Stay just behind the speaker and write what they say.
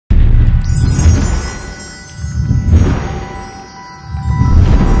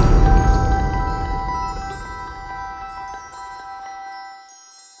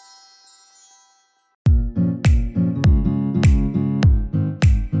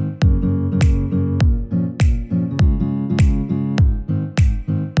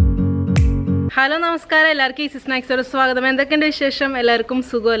Hello, Namaskar. Ellarkku Easy Snacks oru swagatham. Endakkunde vishesham ellarkkum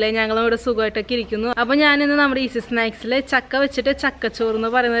sugalle. Njangalum ivide sugayittokke irikkunnu. Appo njan innu nammade Easy Snacks il chakka vechitte chakkachoru ennu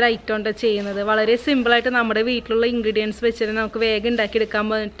parayunna oru item undu cheyyunnathu. Valare simple aayittu nammade veettilulla ingredients vechitte namukku vegam undakki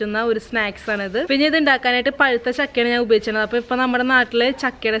edukkan pattunna oru snacks aanadu. Pinne idu undakkanayittu palutha chakkayanu njan upayogichunathu. Appo ippo nammade naatile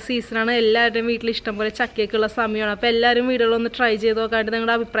chakkയുടെ season aanu. Ellarudeyum veettil ishtam pole chakkayekkulla samayana. Appo ellarum videoil onnu try cheyidu nokkande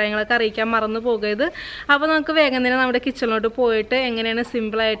ningalude abhiprayangalakke ariyikkan marannu pogayirudhu. Appo namukku vegam thenne nammade kitchenilottu poyitte enganeyanu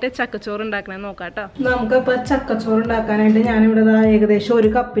simple aayittu chakkachoru undakkanam. നമുക്ക് ഇപ്പോൾ ചക്കച്ചോറ് ഉണ്ടാക്കാനായിട്ട് ഞാനിവിടെ ഏകദേശം ഒരു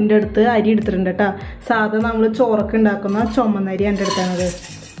കപ്പിൻ്റെ അടുത്ത് അരി എടുത്തിട്ടുണ്ട് കേട്ടോ. സാധാരണ നമ്മൾ ചോറൊക്കെ ഉണ്ടാക്കുന്ന ചുമന്നരി എൻ്റെ അടുത്താണത്.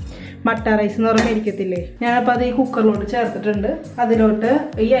 മട്ട റൈസ് എന്ന് പറഞ്ഞാൽ ഇരിക്കത്തില്ലേ. ഞാനപ്പോൾ അത് ഈ കുക്കറിലോട്ട് ചേർത്തിട്ടുണ്ട്. അതിലോട്ട്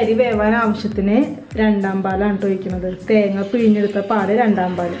ഈ അരി വേവാൻ ആവശ്യത്തിന് 2 പാലാണ് ഒഴിക്കുന്നത്. തേങ്ങ പിഴിഞ്ഞെടുത്ത പാല്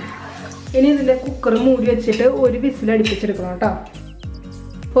 2 പാല്. ഇനി ഇതിൻ്റെ കുക്കർ മൂടി വെച്ചിട്ട് ഒരു വിസിൽ അടുപ്പിച്ചെടുക്കണം കേട്ടോ.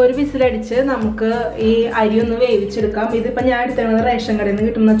 ഒരു വിസിലടിച്ച് നമുക്ക് ഈ അരി ഒന്ന് വേവിച്ചെടുക്കാം. ഇതിപ്പോൾ ഞാൻ എടുത്തിരുന്നത് റേഷൻ കടയിൽ നിന്ന്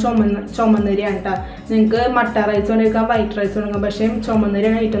കിട്ടുന്ന ചുമന്നരിയാണ് കേട്ടോ. നിങ്ങൾക്ക് മട്ട റൈസ് കൊണ്ടെടുക്കാം, വൈറ്റ് റൈസ് കൊണ്ടെടുക്കാം, പക്ഷേ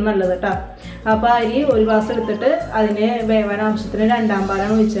ചുമന്നരിയാണ് ഏറ്റവും നല്ലത് കേട്ടോ. അപ്പോൾ അരി ഒരു ഗ്ലാസ് എടുത്തിട്ട് അതിന് വേവാൻ ആവശ്യത്തിന് 2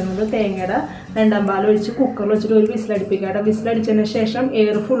 പാലാണ് ഒഴിച്ചിരുന്നത്. തേങ്ങയുടെ 2 പാൽ ഒഴിച്ച് കുക്കറിൽ വെച്ചിട്ട് ഒരു വിസിലടിപ്പിക്കുക കേട്ടോ. വിസിലടിച്ചതിന് ശേഷം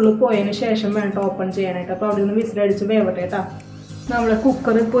എയർ ഫുള്ള് പോയതിന് ശേഷം വേണ്ട ഓപ്പൺ ചെയ്യാനായിട്ട്. അപ്പോൾ അവിടെ നിന്ന് വിസിലടിച്ച് വേവട്ടെ കേട്ടോ. നമ്മളെ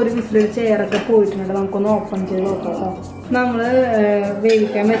കുക്കർ ഇപ്പോൾ ഒരു വിസിലടിച്ച് എയറൊക്കെ പോയിട്ടുണ്ട്. നമുക്കൊന്ന് ഓപ്പൺ ചെയ്ത് നോക്കാം കേട്ടോ. നമ്മൾ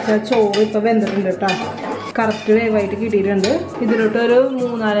വേവിക്കാൻ വെച്ച ചോറ് ഇപ്പോൾ വെന്തിട്ടുണ്ട് കേട്ടോ. കറക്റ്റ് വേവായിട്ട് കിട്ടിയിട്ടുണ്ട്. ഇതിലോട്ട് ഒരു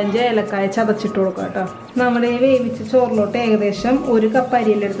 3-4 ഏലക്കായ ചതച്ചിട്ട് കൊടുക്കാം കേട്ടോ. നമ്മുടെ ഈ വേവിച്ച ചോറിലോട്ട് ഏകദേശം 1 കപ്പ്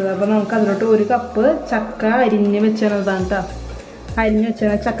അരിയല്ലേ എടുത്തത്. അപ്പോൾ നമുക്ക് അതിലോട്ട് 1 കപ്പ് ചക്ക അരിഞ്ഞ് വെച്ചതാണ് കേട്ടോ. അരിഞ്ഞ്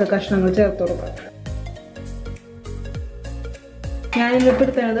വെച്ച ചക്ക കഷ്ണങ്ങൾ ചേർത്ത് കൊടുക്കാം. ഞാനിപ്പോൾ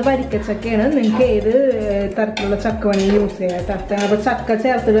എടുത്തത് വരിക്കച്ചക്കയാണ്. നിങ്ങൾക്ക് ഏത് തരത്തിലുള്ള ചക്ക വേണമെങ്കിൽ യൂസ് ചെയ്യാം കേട്ടോ. അപ്പോൾ ചക്ക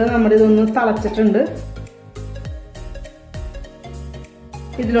ചേർത്തിട്ട് നമ്മുടെ ഇതൊന്ന് തിളച്ചിട്ടുണ്ട്.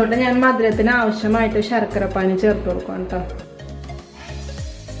 ഇതിലോട്ട് ഞാൻ മധുരത്തിന് ആവശ്യമായിട്ട് ശർക്കരപ്പാനി ചേർത്ത് കൊടുക്കാം കേട്ടോ.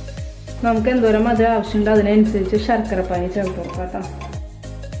 നമുക്ക് എന്തോരം മധുരം ആവശ്യമുണ്ട് അതിനനുസരിച്ച് ശർക്കരപ്പാനി ചേർത്ത് കൊടുക്കാം കേട്ടോ.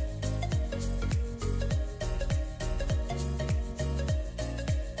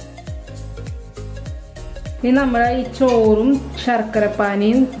 ഇനി നമ്മുടെ ഈ ചോറും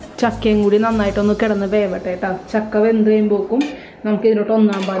ശർക്കരപ്പാനിയും ചക്കയും കൂടി നന്നായിട്ടൊന്ന് കിടന്ന് വേവട്ടെ കേട്ടോ. ചക്ക വെന്ത് കഴിയുമ്പോഴേക്കും നമുക്ക് ഇതിലോട്ട്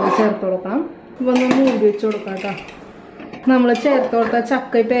 1 പാൽ ചേർത്ത് കൊടുക്കണം. ഇപ്പം ഒന്ന് മൂടി വെച്ച് കൊടുക്കാം കേട്ടോ. നമ്മൾ ചേർത്ത് കൊടുത്ത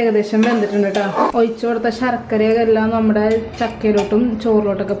ചക്ക ഇപ്പം ഏകദേശം വെന്തിട്ടുണ്ട് കേട്ടോ. ഒഴിച്ചു കൊടുത്ത ശർക്കരയെല്ലാം നമ്മുടെ ചക്കയിലോട്ടും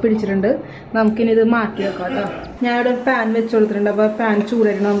ചോറിലോട്ടൊക്കെ പിടിച്ചിട്ടുണ്ട്. നമുക്കിനി ഇത് മാറ്റി വെക്കാം കേട്ടോ. ഞാനിവിടെ പാൻ വെച്ച് കൊടുത്തിട്ടുണ്ട്. അപ്പോൾ പാൻ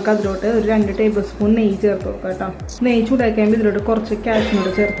ചൂടായിട്ട് നമുക്ക് അതിലോട്ട് ഒരു 2 ടേബിൾ സ്പൂൺ നെയ്യ് ചേർത്ത് കൊടുക്കാം കേട്ടോ. നെയ്യ് ചൂടാക്കി കഴിയുമ്പോൾ ഇതിലോട്ട് കുറച്ച്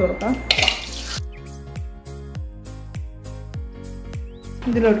കാഷ്യൂനട്ട് ചേർത്ത് കൊടുക്കാം.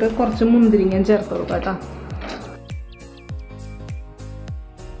 ഇതിലോട്ട് കുറച്ച് മുന്തിരിങ്ങ ചേർത്ത് കൊടുക്കാം കേട്ടോ.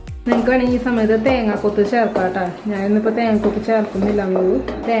 നിങ്ങൾക്ക് വേണമെങ്കിൽ ഈ സമയത്ത് തേങ്ങാക്കൊത്ത് ചേർക്കാം കേട്ടോ. ഞാനിന്നിപ്പോൾ തേങ്ങാക്കൊത്ത് ചേർക്കുന്നില്ല എന്നുള്ളൂ.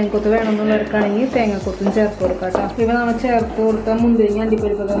 തേങ്ങാക്കൊത്ത് വേണമെന്നുള്ളവർക്കാണെങ്കിൽ തേങ്ങാക്കൊത്തും ചേർത്ത് കൊടുക്കാം കേട്ടോ. ഇപ്പം നമ്മൾ ചേർത്ത് കൊടുത്ത മുന്തിരിങ്ങ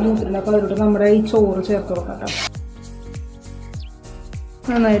അണ്ടിപ്പരിപ്പൊക്കെ മൂത്തിട്ടുണ്ട്. അപ്പോൾ അതിലോട്ട് നമ്മുടെ ഈ ചോറ് ചേർത്ത് കൊടുക്കാം കേട്ടോ.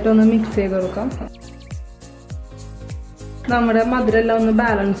 നന്നായിട്ടൊന്ന് മിക്സ് ചെയ്ത് കൊടുക്കാം. നമ്മുടെ മധുരമെല്ലാം ഒന്ന്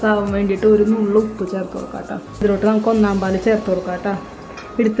ബാലൻസ് ആവാൻ വേണ്ടിയിട്ട് ഒരു നുള്ളു ഉപ്പ് ചേർത്ത് കൊടുക്കാം കേട്ടോ. ഇതിലോട്ട് നമുക്ക് 1 പാൽ ചേർത്ത് കൊടുക്കാം കേട്ടോ.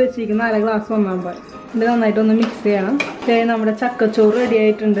 എടുത്ത് വെച്ചിരിക്കുന്ന 4 ഗ്ലാസ് 1 പാൽ. ഇത് നന്നായിട്ടൊന്ന് മിക്സ് ചെയ്യണം. നമ്മുടെ ചക്കച്ചോറ് റെഡി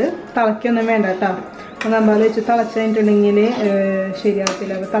ആയിട്ടുണ്ട്. തിളയ്ക്കൊന്നും വേണ്ട കേട്ടോ. 1 പാൽ വെച്ച് തിളച്ച് കഴിഞ്ഞിട്ടുണ്ടെങ്കിൽ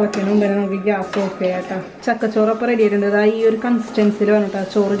ശരിയാകത്തില്ല. അപ്പോൾ തിളയ്ക്കുന്നതിന് മുമ്പേ നമുക്ക് ഗ്യാസ് ഓഫ് ചെയ്യാം കേട്ടോ. ചക്കച്ചോറ് അപ്പോൾ റെഡി ആയിട്ടുണ്ട്. ഈ ഒരു കൺസിസ്റ്റൻസിൽ വേണം കേട്ടോ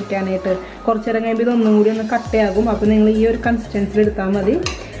ചോറ് ഇരിക്കാനായിട്ട്. കുറച്ച് നേരം കഴിയുമ്പോൾ ഇതൊന്നും കൂടി ഒന്ന് കട്ടയാകും. അപ്പോൾ നിങ്ങൾ ഈ ഒരു കൺസിസ്റ്റൻസിൽ എടുത്താൽ മതി.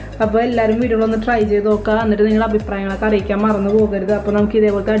 അപ്പോൾ എല്ലാവരും വീഡിയോകളൊന്ന് ട്രൈ ചെയ്ത് നോക്കുക. എന്നിട്ട് നിങ്ങളുടെ അഭിപ്രായങ്ങളൊക്കെ അറിയിക്കാൻ മറന്നു പോകരുത്. അപ്പോൾ നമുക്ക്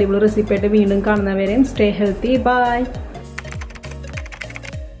ഇതേപോലത്തെ അടിപൊളി റെസിപ്പി ആയിട്ട് വീണ്ടും കാണുന്നവരെയും സ്റ്റേ ഹെൽത്തി. ബൈ.